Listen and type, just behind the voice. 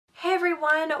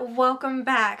everyone, welcome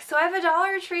back. So I have a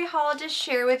Dollar Tree haul to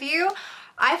share with you.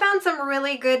 I found some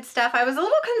really good stuff. I was a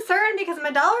little concerned because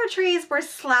my Dollar Trees were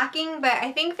slacking, but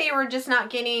I think they were just not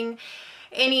getting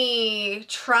any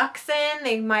trucks in.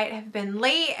 They might have been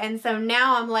late, and so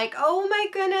now I'm like, oh my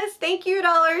goodness, thank you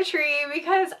Dollar Tree,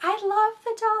 because I love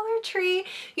the Dollar Tree.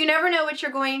 You never know what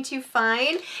you're going to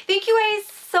find. Thank you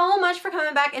guys so much for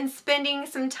coming back and spending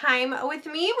some time with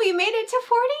me. We made it to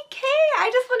 40K. I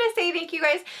just want to say thank you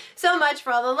guys so much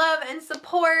for all the love and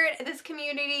support. This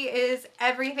community is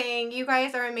everything. You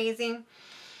guys are amazing.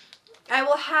 I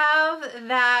will have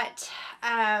that,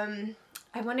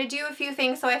 I want to do a few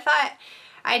things, so I thought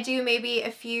I'd do maybe a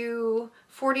few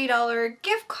 $40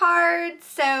 gift cards,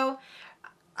 so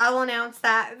I'll announce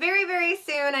that very, very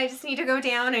soon. I just need to go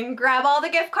down and grab all the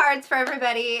gift cards for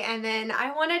everybody, and then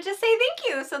I want to just say thank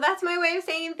you. So that's my way of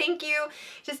saying thank you.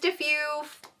 Just a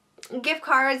few gift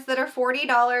cards that are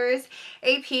 $40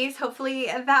 a piece. Hopefully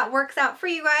that works out for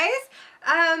you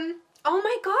guys. Oh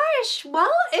my gosh, well,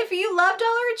 if you love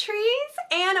Dollar Trees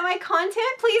and my content,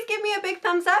 please give me a big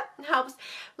thumbs up. It helps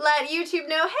let YouTube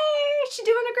know, hey, she's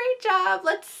doing a great job.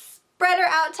 Let's spread her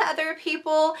out to other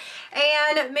people,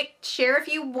 and share if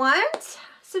you want.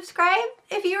 Subscribe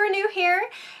if you are new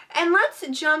here. And let's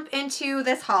jump into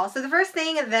this haul. So the first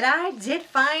thing that I did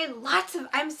find,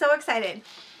 I'm so excited.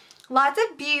 Lots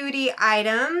of beauty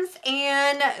items,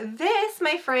 and this,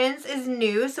 my friends, is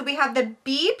new. So we have the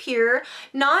Be Pure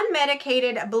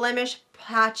non-medicated blemish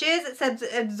patches. It says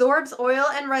absorbs oil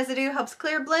and residue, helps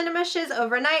clear blemishes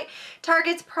overnight,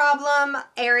 targets problem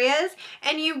areas,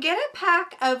 and you get a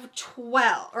pack of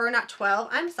 24.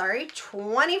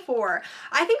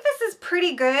 I think this is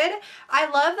pretty good. I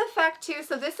love the fact too,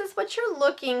 so this is what you're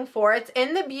looking for. It's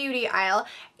in the beauty aisle,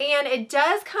 and it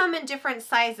does come in different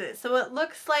sizes. So it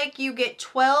looks like you get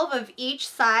 12 of each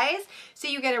size. So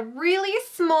you get a really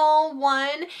small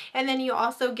one, and then you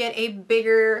also get a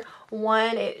bigger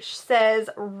one. It says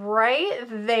right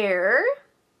there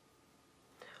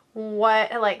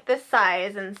what, like, the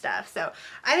size and stuff. So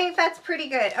I think that's pretty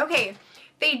good. Okay,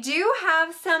 they do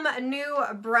have some new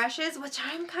brushes, which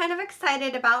I'm kind of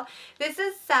excited about. This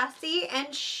is Sassy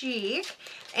and Chic,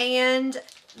 and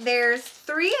there's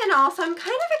 3 in all, so I'm kind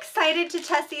of excited to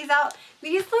test these out.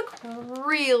 These look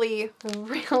really,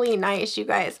 really nice, you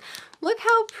guys. Look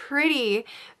how pretty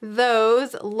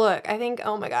those look. I think,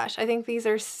 oh my gosh, I think these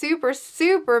are super,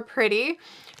 super pretty.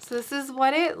 So this is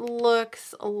what it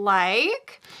looks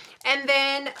like. And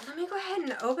then let me go ahead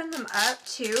and open them up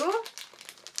too.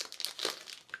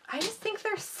 I just think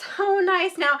they're so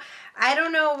nice. Now, I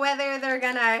don't know whether they're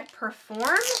gonna perform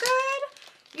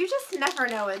good. You just never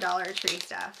know with Dollar Tree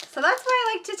stuff. So that's why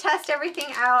I like to test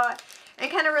everything out and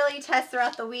kind of really test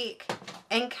throughout the week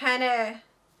and kind of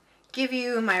give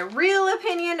you my real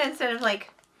opinion instead of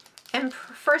like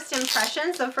first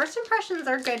impressions. So first impressions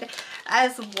are good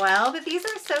as well, but these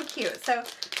are so cute. So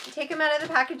you take them out of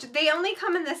the package. They only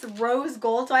come in this rose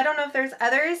gold, so I don't know if there's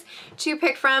others to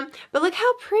pick from, but look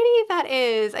how pretty that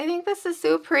is. I think this is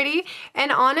so pretty,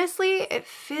 and honestly, it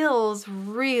feels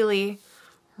really,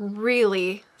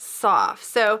 really soft.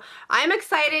 So I'm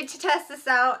excited to test this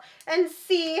out and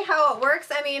see how it works.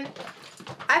 I mean,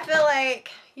 I feel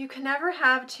like you can never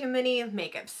have too many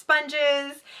makeup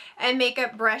sponges and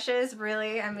makeup brushes,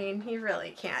 really. I mean, you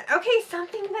really can't. Okay,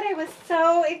 something that I was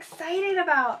so excited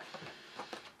about.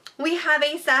 We have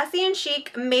a Sassy and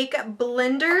Chic makeup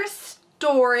blender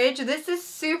storage. This is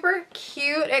super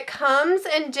cute. It comes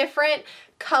in different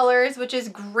colors, which is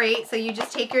great. So you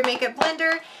just take your makeup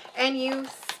blender and you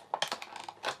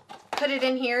put it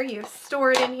in here. You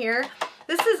store it in here.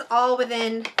 This is all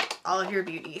within all of your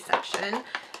beauty section.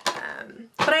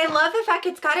 But I love the fact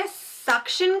it's got a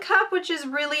suction cup, which is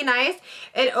really nice.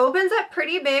 It opens up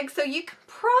pretty big, so you can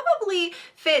probably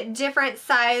fit different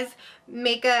size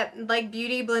makeup, like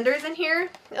beauty blenders in here.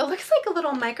 It looks like a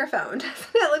little microphone.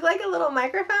 Doesn't it look like a little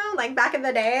microphone? Like back in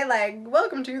the day, like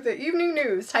welcome to the evening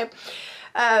news type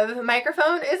of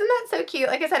microphone. Isn't that so cute?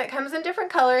 Like I said, it comes in different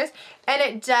colors, and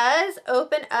it does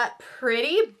open up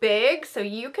pretty big, so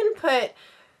you can put,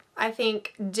 I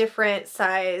think, different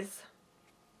size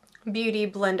beauty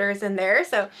blenders in there.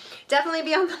 So definitely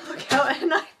be on the lookout.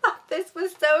 And I thought this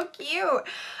was so cute.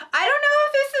 I don't know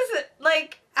if this is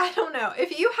like, I don't know.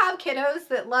 If you have kiddos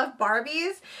that love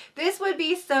Barbies, this would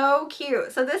be so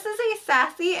cute. So this is a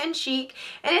Sassy and Chic,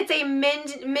 and it's a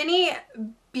mini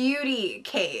beauty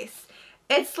case.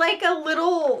 It's like a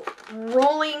little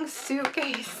rolling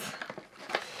suitcase.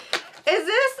 Is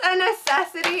this a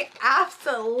necessity?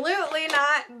 Absolutely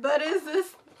not. But is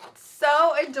this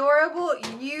so adorable,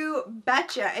 you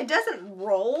betcha. It doesn't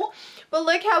roll, but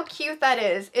look how cute that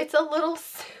is. It's a little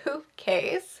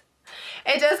suitcase.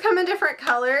 It does come in different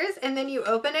colors, and then you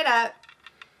open it up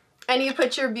and you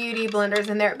put your beauty blenders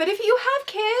in there. But if you have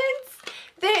kids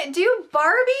that do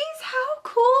Barbies, how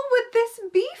cool would this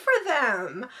be for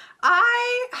them?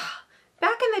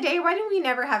 Back in the day, why didn't we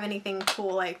never have anything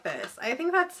cool like this? I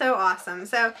think that's so awesome.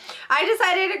 So I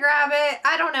decided to grab it.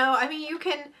 I don't know. I mean, you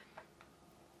can,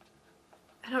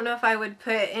 I don't know if I would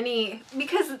put any,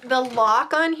 because the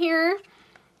lock on here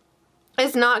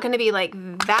is not going to be like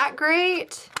that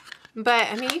great. But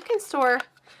I mean, you can store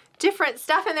different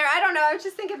stuff in there. I don't know. I was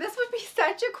just thinking this would be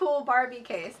such a cool Barbie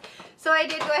case. So I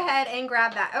did go ahead and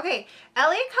grab that. Okay,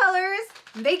 LA Colors,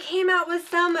 they came out with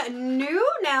some new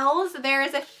nails.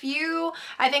 There's a few,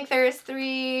 I think there's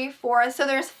 3, 4, so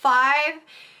there's 5,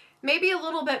 maybe a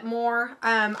little bit more.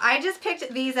 I just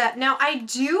picked these up. Now I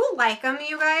do like them,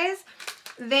 you guys.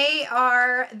 They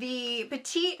are the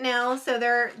petite nails, so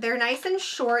they're nice and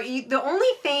short. The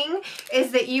only thing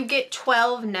is that you get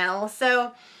 12 nails,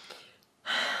 so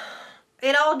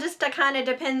it all just kind of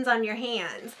depends on your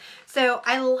hands. So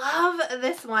I love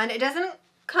this one. It doesn't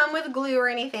come with glue or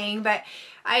anything, but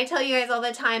I tell you guys all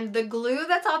the time, the glue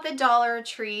that's off the Dollar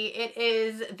Tree, it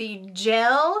is the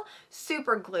gel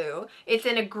super glue. It's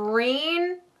in a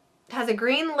green, has a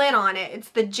green lid on it. It's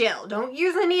the gel. Don't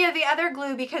use any of the other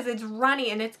glue because it's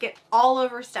runny and it's get all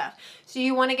over stuff. So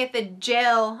you want to get the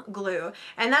gel glue,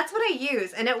 and that's what I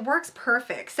use, and it works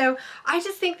perfect. So I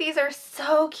just think these are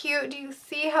so cute. Do you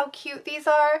see how cute these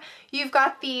are? You've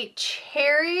got the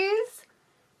cherries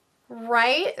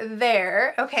right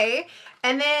there, okay?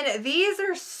 And then these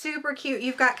are super cute.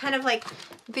 You've got kind of like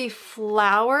the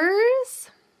flowers.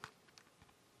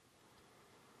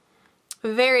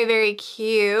 Very, very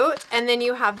cute. And then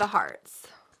you have the hearts.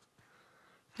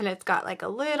 And it's got like a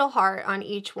little heart on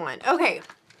each one. Okay.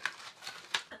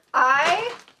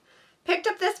 I picked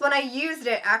up this when I used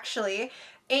it actually.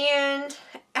 And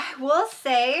I will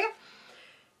say,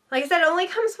 like I said, it only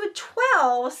comes with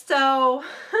 12. So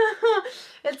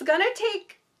it's going to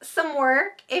take some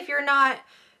work. If you're not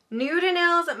new to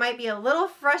nails, it might be a little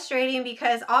frustrating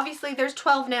because obviously there's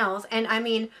 12 nails. And I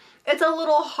mean, it's a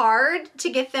little hard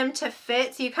to get them to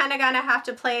fit, so you kind of gotta have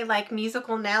to play like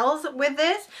musical nails with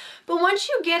this. But once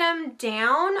you get them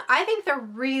down, I think they're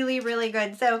really, really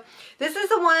good. So this is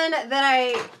the one that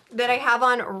I have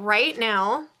on right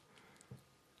now.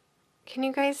 Can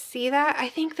you guys see that? I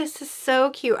think this is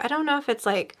so cute. I don't know if it's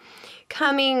like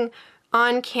coming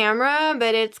on camera,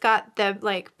 but it's got the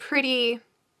like pretty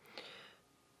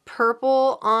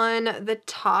purple on the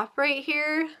top right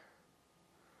here.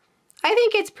 I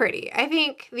think it's pretty. I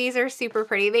think these are super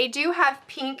pretty. They do have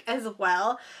pink as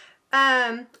well.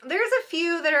 There's a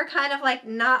few that are kind of like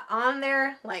not on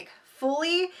there like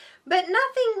fully, but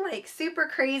nothing like super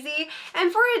crazy.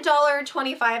 And for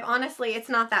 $1.25, honestly, it's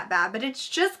not that bad, but it's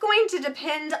just going to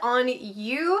depend on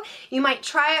you. You might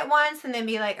try it once and then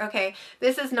be like, okay,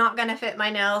 this is not gonna fit my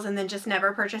nails, and then just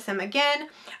never purchase them again.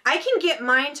 I can get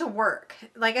mine to work.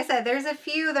 Like I said, there's a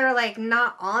few that are like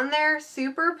not on there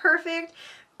super perfect,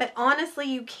 but honestly,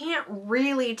 you can't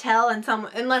really tell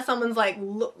unless someone's like,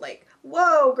 look, like,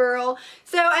 whoa, girl.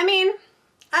 So, I mean,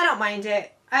 I don't mind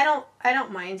it. I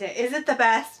don't mind it. Is it the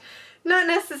best? Not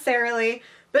necessarily.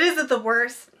 But is it the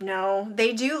worst? No.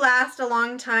 They do last a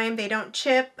long time. They don't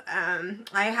chip. I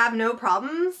have no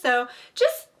problems. So,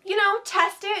 just, you know,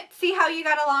 test it. See how you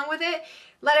got along with it.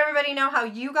 Let everybody know how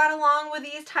you got along with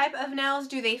these type of nails.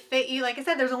 Do they fit you? Like I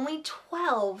said, there's only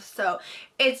 12, so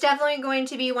it's definitely going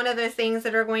to be one of those things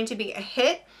that are going to be a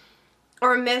hit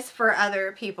or miss for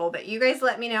other people. But you guys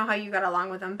let me know how you got along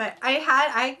with them. But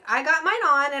I got mine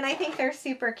on, and I think they're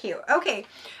super cute. Okay,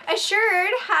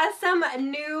 Assured has some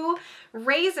new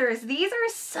razors. These are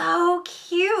so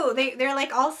cute. They're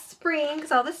like all spring,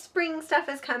 because all the spring stuff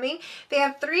is coming. They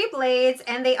have 3 blades,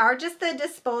 and they are just the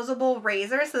disposable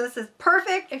razor. So this is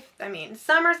perfect if, I mean,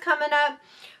 summer's coming up.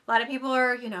 A lot of people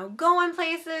are, you know, going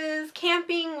places,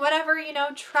 camping, whatever, you know,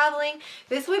 traveling.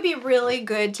 This would be really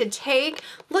good to take.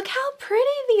 Look how pretty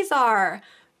these are.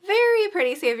 Very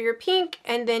pretty. So you have your pink,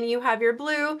 and then you have your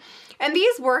blue, and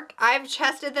these work. I've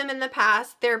tested them in the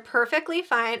past. They're perfectly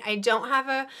fine. I don't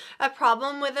have a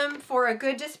problem with them for a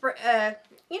good,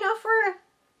 you know, for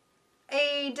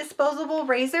a disposable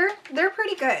razor. They're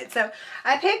pretty good. So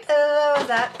I picked those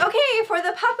up. Okay, for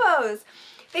the puppos,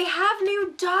 they have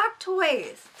new dog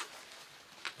toys.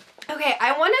 Okay,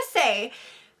 I want to say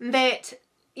that,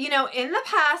 you know, in the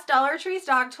past, Dollar Tree's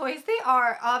dog toys, they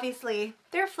are obviously,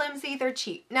 they're flimsy, they're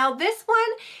cheap. Now this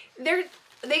one,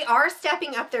 they are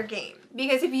stepping up their game,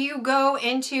 because if you go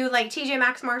into like TJ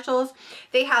Maxx, Marshalls,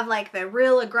 they have like the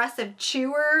real aggressive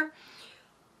chewer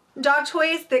dog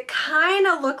toys that kind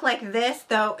of look like this,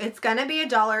 though it's gonna be a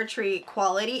Dollar Tree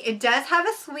quality. It does have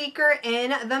a squeaker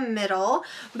in the middle,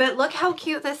 but look how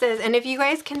cute this is. And if you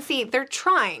guys can see, they're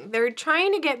trying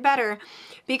to get better,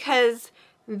 because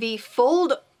the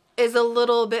fold is a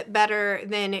little bit better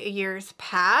than years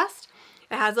past.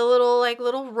 It has a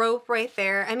little rope right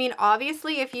there. I mean,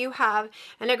 obviously, if you have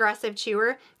an aggressive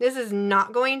chewer, this is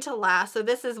not going to last. So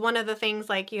this is one of the things,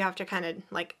 like, you have to kind of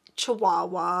like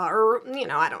Chihuahua, or, you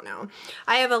know, I don't know.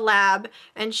 I have a lab,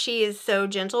 and she is so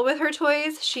gentle with her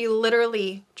toys. She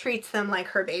literally treats them like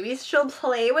her babies. She'll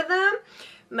play with them,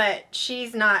 but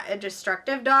she's not a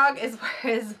destructive dog, as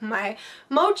far as my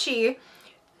Mochi.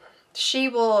 She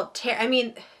will tear, I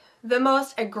mean, the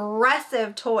most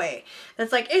aggressive toy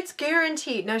that's like, it's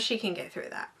guaranteed. No, she can get through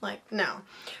that. Like, no.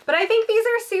 But I think these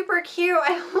are super cute.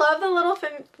 I love the little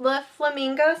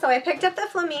flamingo. So I picked up the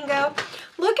flamingo.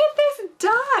 Look at this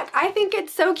duck. I think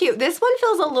it's so cute. This one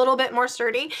feels a little bit more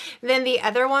sturdy than the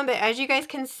other one, but as you guys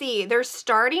can see, they're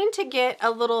starting to get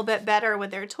a little bit better with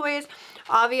their toys.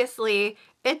 Obviously,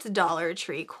 it's Dollar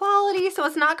Tree quality, so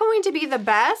it's not going to be the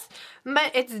best,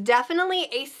 but it's definitely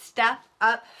a step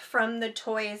up from the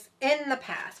toys in the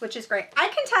past, which is great. I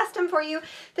can test them for you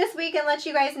this week and let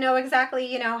you guys know exactly,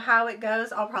 you know, how it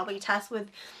goes. I'll probably test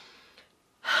with,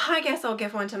 I guess I'll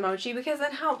give one to Mochi, because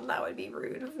then that would be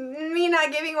rude. Me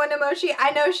not giving one to Mochi. I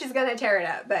know she's gonna tear it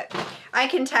up, but I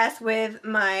can test with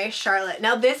my Charlotte.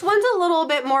 Now this one's a little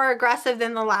bit more aggressive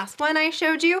than the last one I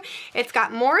showed you. It's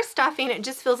got more stuffing. It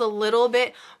just feels a little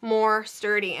bit more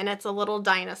sturdy, and it's a little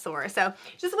dinosaur. So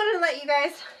just wanted to let you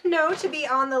guys know to be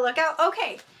on the lookout.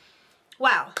 Okay.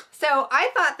 Wow. So I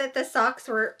thought that the socks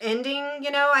were ending, you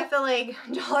know. I feel like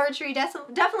Dollar Tree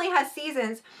definitely has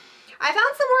seasons. I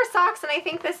found some more socks, and I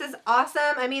think this is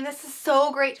awesome. I mean, this is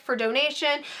so great for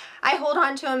donation. I hold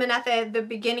on to them, and at the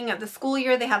beginning of the school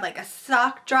year, they have like a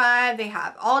sock drive. They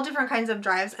have all different kinds of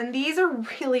drives, and these are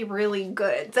really, really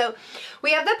good. So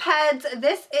we have the Peds.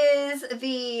 This is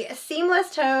the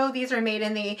seamless toe. These are made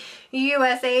in the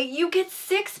USA. You get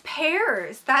 6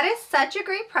 pairs. That is such a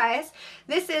great price.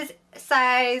 This is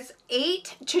size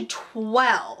 8 to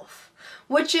 12.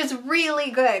 Which is really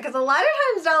good, because a lot of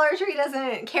times Dollar Tree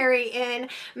doesn't carry in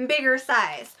bigger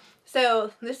size.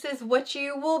 So this is what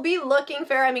you will be looking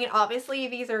for. I mean, obviously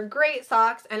these are great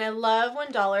socks, and I love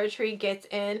when Dollar Tree gets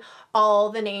in all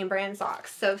the name brand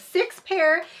socks. So 6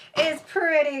 pair is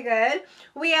pretty good.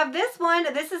 We have this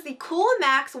one. This is the Cool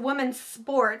Max Women's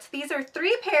Sports. These are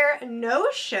 3 pair, no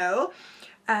show.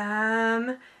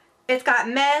 It's got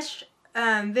mesh,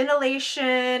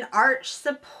 ventilation, arch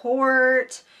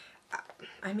support.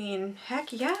 I mean,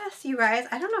 heck yes, you guys.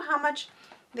 I don't know how much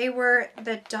they were,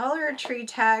 the Dollar Tree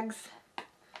tags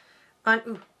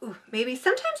on, ooh, maybe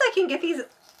sometimes I can get these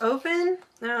open.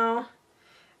 No,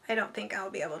 I don't think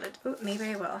I'll be able to, ooh, maybe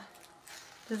I will.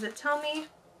 Does it tell me?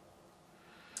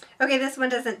 Okay, this one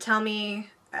doesn't tell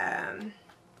me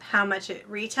how much it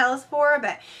retails for,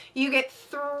 but you get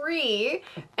 3,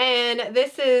 and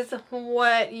this is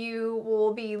what you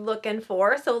will be looking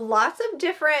for. So lots of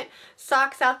different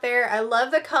socks out there. I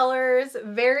love the colors,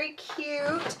 very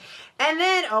cute. And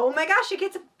then, oh my gosh, it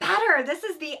gets better. This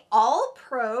is the All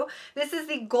Pro. This is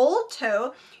the gold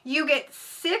toe. You get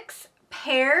 6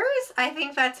 pairs. I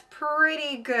think that's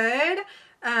pretty good.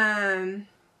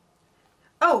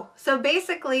 Oh, so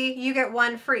basically you get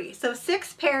 1 free. So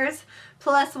 6 pairs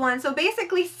plus 1. So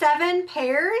basically 7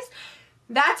 pairs.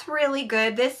 That's really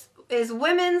good. This is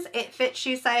women's. It fits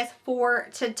shoe size 4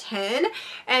 to 10.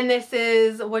 And this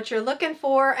is what you're looking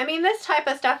for. I mean, this type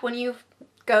of stuff, when you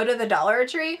go to the Dollar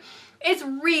Tree, it's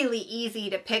really easy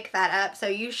to pick that up. So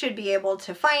you should be able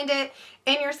to find it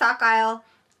in your sock aisle.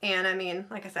 And I mean,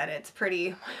 like I said, it's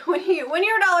pretty, when you're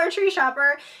a Dollar Tree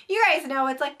shopper, you guys know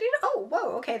it's like, dude, oh,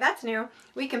 whoa, okay, that's new.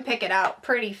 We can pick it out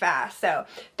pretty fast. So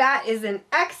that is an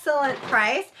excellent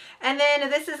price. And then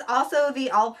this is also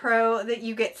the All Pro, that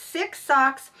you get 6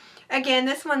 socks. Again,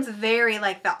 this one's very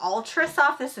like the ultra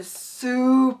soft. This is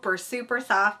super, super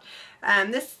soft.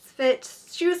 This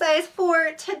fits shoe size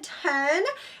 4 to 10,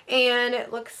 and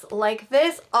it looks like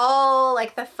this, all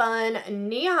like the fun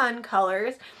neon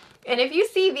colors. And if you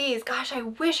see these, gosh, I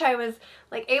wish I was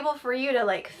like able for you to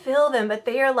like feel them, but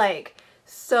they are like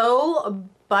so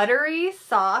buttery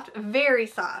soft, very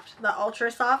soft, the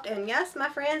ultra soft. And yes, my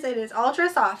friends, it is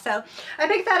ultra soft. So I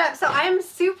picked that up. So I'm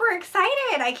super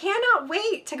excited. I cannot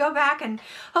wait to go back, and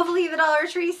hopefully the Dollar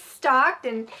Tree stocked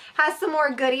and has some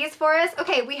more goodies for us.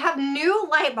 Okay, we have new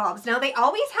light bulbs. Now they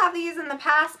always have these in the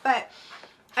past, but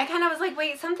I kind of was like,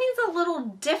 wait, something's a little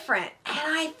different. And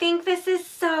I think this is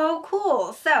so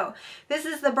cool. So this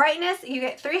is the brightness. You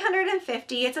get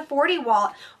 350. It's a 40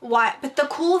 watt. But the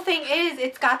cool thing is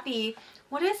it's got the,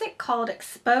 what is it called?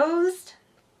 Exposed?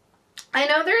 I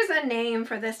know there's a name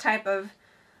for this type of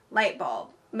light bulb,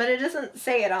 but it doesn't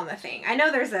say it on the thing. I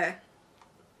know there's a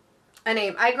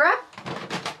name. I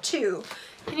grabbed two.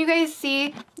 Can you guys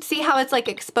see how it's like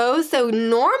exposed? So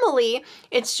normally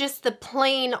it's just the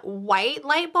plain white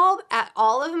light bulb at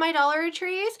all of my Dollar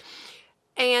Trees.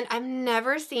 And I've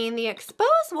never seen the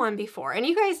exposed one before. And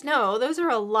you guys know those are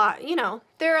a lot, you know,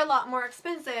 they're a lot more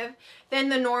expensive than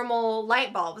the normal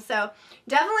light bulb. So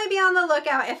definitely be on the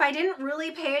lookout. If I didn't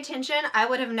really pay attention, I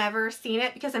would have never seen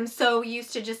it because I'm so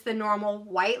used to just the normal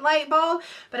white light bulb.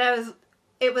 But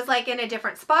it was like in a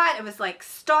different spot. It was like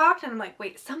stocked and I'm like,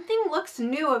 wait, something looks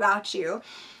new about you.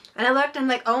 And I looked and I'm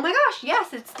like, oh my gosh,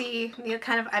 yes, it's the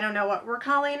kind of, I don't know what we're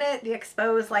calling it, the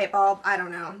exposed light bulb. I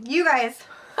don't know. You guys,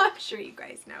 I'm sure you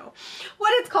guys know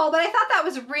what it's called, but I thought that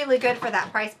was really good for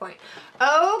that price point.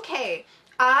 Okay,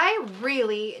 I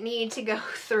really need to go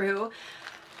through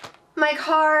my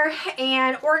car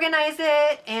and organize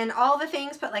it and all the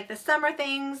things, put like the summer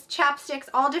things, chapsticks,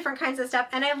 all different kinds of stuff.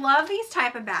 And I love these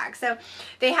type of bags. So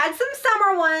they had some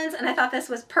summer ones and I thought this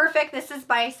was perfect. This is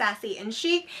by Sassy and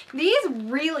Chic. These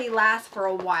really last for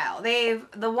a while. The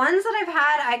ones that I've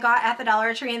had, I got at the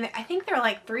Dollar Tree and I think they're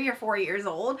like 3 or 4 years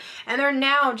old and they're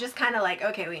now just kind of like,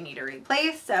 okay, we need to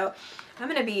replace. So I'm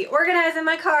going to be organizing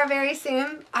my car very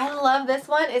soon. I love this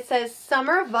one. It says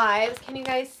Summer Vibes. Can you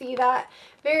guys see that?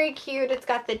 Very cute. It's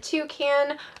got the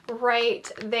toucan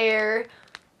right there.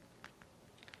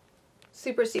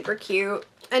 Super, super cute.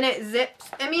 And it zips.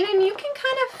 I mean, and you can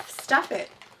kind of stuff it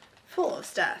full of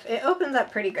stuff. It opens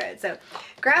up pretty good. So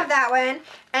grab that one.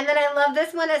 And then I love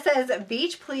this one. It says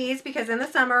Beach Please because in the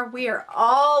summer we are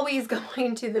always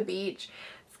going to the beach.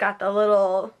 It's got the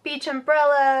little beach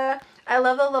umbrella. I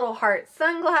love the little heart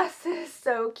sunglasses.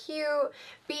 So cute.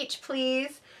 Beach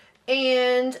Please.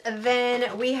 And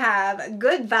then we have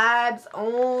Good Vibes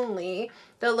Only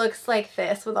that looks like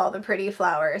this with all the pretty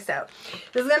flowers. So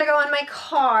this is going to go on my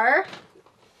car.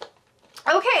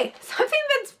 Okay, something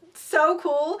that's so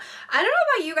cool. I don't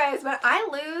know about you guys, but I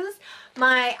lose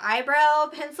my eyebrow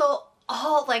pencil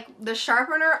like the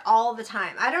sharpener all the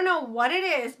time. I don't know what it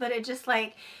is, but it just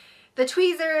like the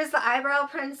tweezers, the eyebrow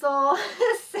pencil,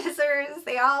 scissors,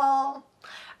 they're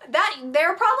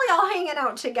probably all hanging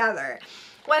out together.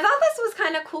 Well, I thought this was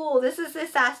kind of cool. This is the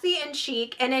Sassy and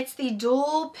Chic, and it's the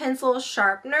dual pencil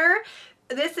sharpener.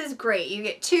 This is great. You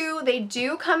get two. They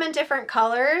do come in different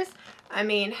colors. I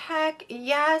mean, heck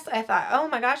yes. I thought, oh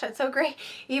my gosh, that's so great.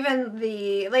 Even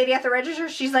the lady at the register,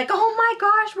 she's like, oh my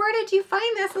gosh, where did you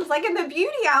find this? It's like in the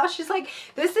beauty aisle. She's like,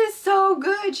 this is so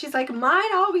good. She's like,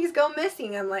 mine always go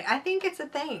missing. I'm like, I think it's a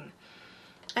thing.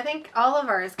 I think all of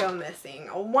ours go missing.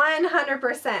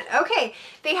 100%. Okay,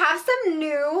 they have some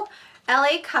new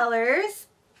LA colors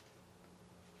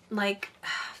like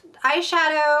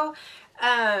eyeshadow,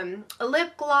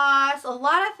 lip gloss, a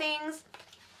lot of things.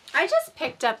 I just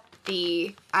picked up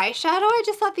the eyeshadow. I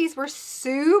just thought these were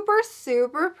super,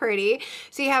 super pretty.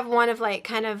 So you have one of like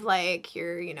kind of like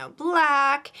your, you know,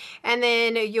 black and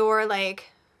then your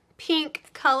like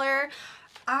pink color.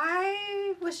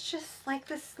 I was just like,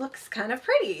 this looks kind of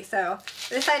pretty, so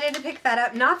I decided to pick that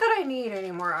up. Not that I need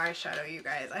any more eyeshadow, you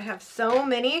guys. I have so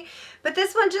many, but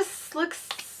this one just looks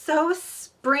so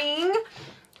spring.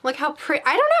 Look how pretty.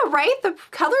 I don't know, right? The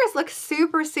colors look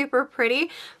super, super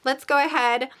pretty. Let's go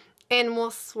ahead and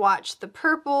we'll swatch the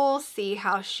purple, see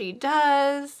how she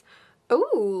does.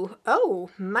 Ooh, oh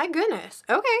my goodness.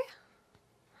 Okay.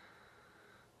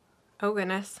 Oh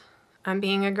goodness. I'm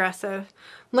being aggressive.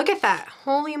 Look at that.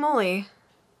 Holy moly.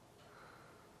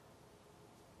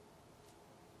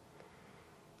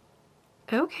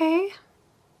 Okay.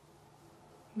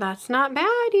 That's not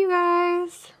bad, you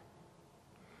guys.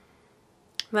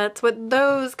 That's what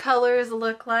those colors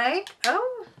look like.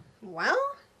 Oh, well.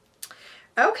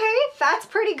 Okay, that's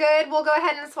pretty good. We'll go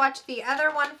ahead and swatch the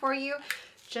other one for you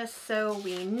just so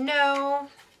we know.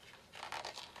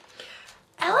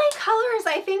 LA Colors,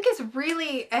 I think, is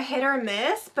really a hit or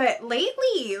miss, but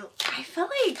lately, I feel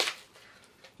like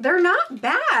they're not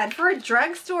bad for a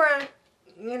drugstore,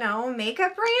 you know,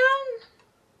 makeup brand.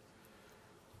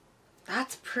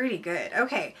 That's pretty good.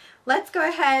 Okay, let's go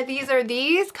ahead. These are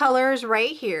these colors right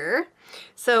here.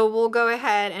 So we'll go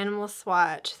ahead and we'll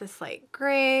swatch this like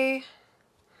gray.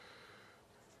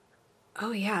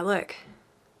 Oh yeah, look.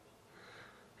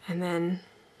 And then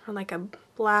like a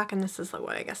black, and this is like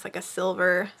what I guess like a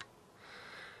silver.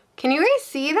 Can you guys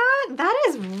see that? That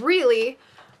is really,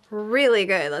 really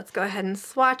good. Let's go ahead and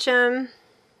swatch them.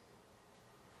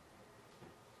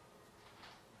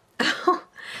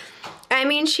 I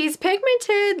mean, she's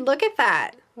pigmented. Look at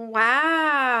that.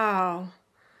 Wow.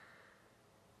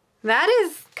 That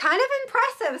is kind of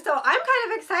impressive. So I'm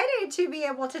kind of excited to be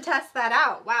able to test that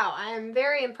out. Wow, I am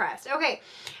very impressed. Okay,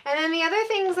 and then the other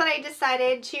things that I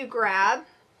decided to grab,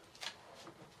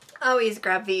 always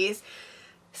grab these.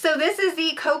 So this is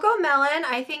the Coco Melon.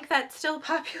 I think that's still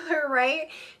popular, right?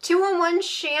 2-in-1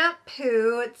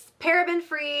 shampoo. It's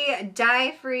paraben-free,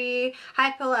 dye-free,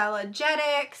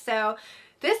 hypoallergenic. So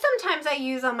this sometimes I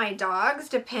use on my dogs,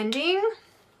 depending.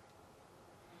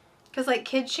 Because like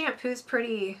kids shampoo is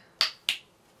pretty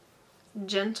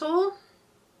gentle.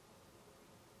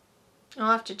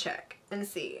 I'll have to check and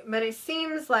see, but it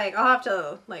seems like I'll have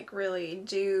to like really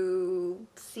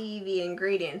see the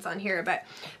ingredients on here, but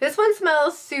this one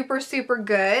smells super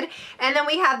good. And then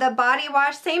we have the body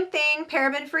wash, same thing,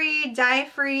 paraben free, dye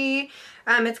free.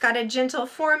 It's got a gentle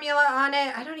formula on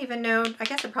it. I don't even know, I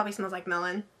guess it probably smells like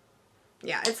melon.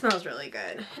 Yeah, it smells really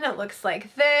good, and it looks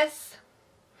like this.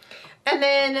 And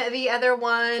then the other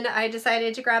one I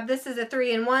decided to grab, this is a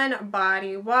 3-in-1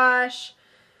 body wash.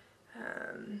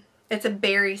 It's a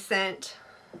berry scent.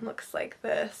 Looks like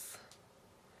this.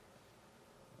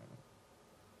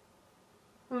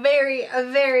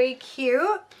 Very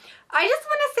cute. I just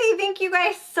want to say thank you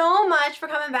guys so much for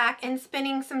coming back and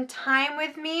spending some time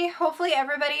with me. Hopefully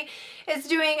everybody is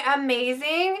doing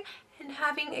amazing and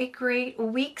having a great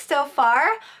week so far.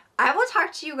 I will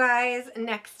talk to you guys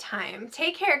next time.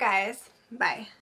 Take care, guys. Bye.